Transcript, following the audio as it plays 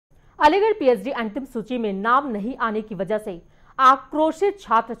Aligarh PhD अंतिम सूची में नाम नहीं आने की वजह से आक्रोशित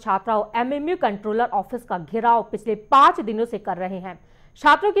छात्र छात्राओं एएमय कंट्रोलर ऑफिस का घेराव पिछले 5 दिनों से कर रहे हैं।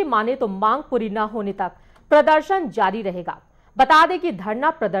 छात्रों की माने तो मांग पूरी न होने तक प्रदर्शन जारी रहेगा। बता दें कि धरना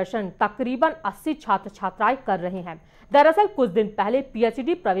प्रदर्शन तकरीबन 80 छात्र छात्राएं कर रहे हैं। दरअसल कुछ दिन पहले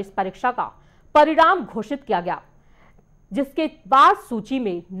पीएचडी प्रवेश परीक्षा का परिणाम घोषित किया गया, जिसके बाद सूची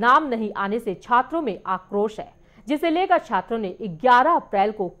में नाम नहीं आने से छात्रों में आक्रोश है, जिसे लेकर छात्रों ने 11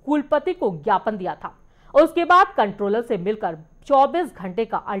 अप्रैल को कुलपति को ज्ञापन दिया था। उसके बाद कंट्रोलर से मिलकर 24 घंटे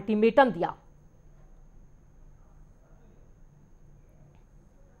का अल्टीमेटम दिया।